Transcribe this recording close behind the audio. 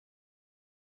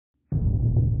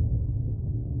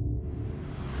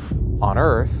On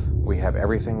Earth, we have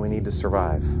everything we need to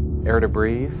survive: air to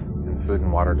breathe and food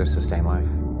and water to sustain life.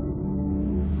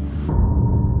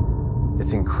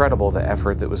 It's incredible the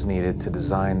effort that was needed to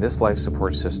design this life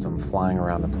support system flying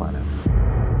around the planet.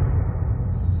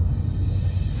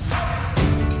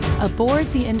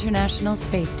 Aboard the International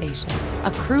Space Station, a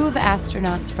crew of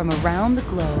astronauts from around the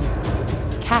globe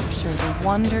capture the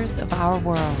wonders of our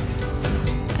world,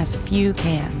 as few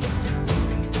can.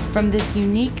 From this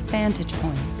unique vantage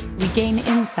point, we gain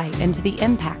insight into the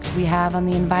impact we have on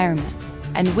the environment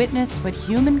and witness what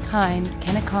humankind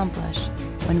can accomplish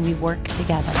when we work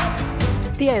together.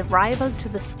 The arrival to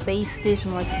the space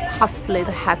station was possibly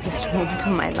the happiest moment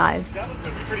of my life. That was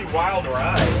a pretty wild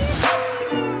ride.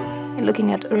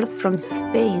 Looking at Earth from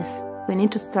space, we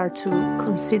need to start to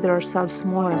consider ourselves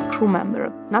more as crew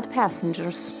members, not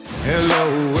passengers.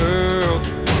 Hello world,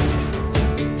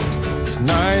 it's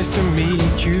nice to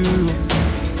meet you.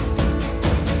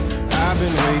 I've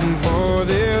been waiting for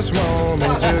this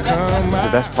moment to come.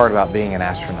 The best part about being an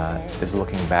astronaut is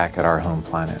looking back at our home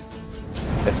planet.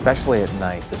 Especially at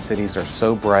night, the cities are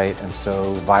so bright and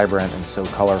so vibrant and so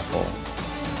colorful.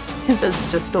 It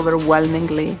was just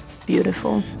overwhelmingly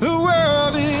beautiful. The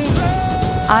world is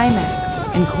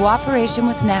IMAX, in cooperation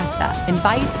with NASA,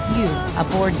 invites you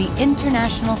aboard the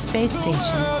International Space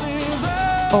Station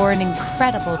for an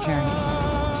incredible journey.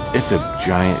 It's a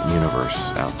giant universe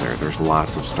out there. There's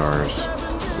lots of stars,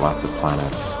 lots of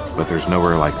planets, but there's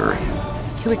nowhere like Earth.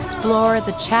 To explore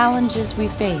the challenges we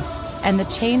face and the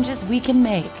changes we can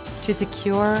make to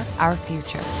secure our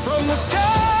future. from the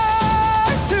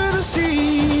sky to the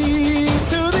sea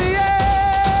to the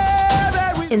air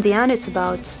that we In the end, it's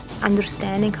about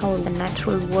understanding how the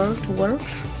natural world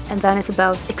works, and then it's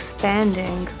about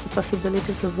expanding the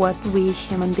possibilities of what we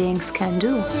human beings can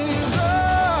do.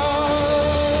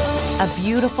 A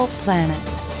beautiful planet.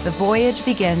 The voyage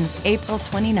begins April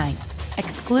 29th,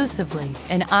 exclusively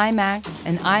in IMAX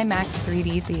and IMAX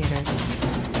 3D theaters.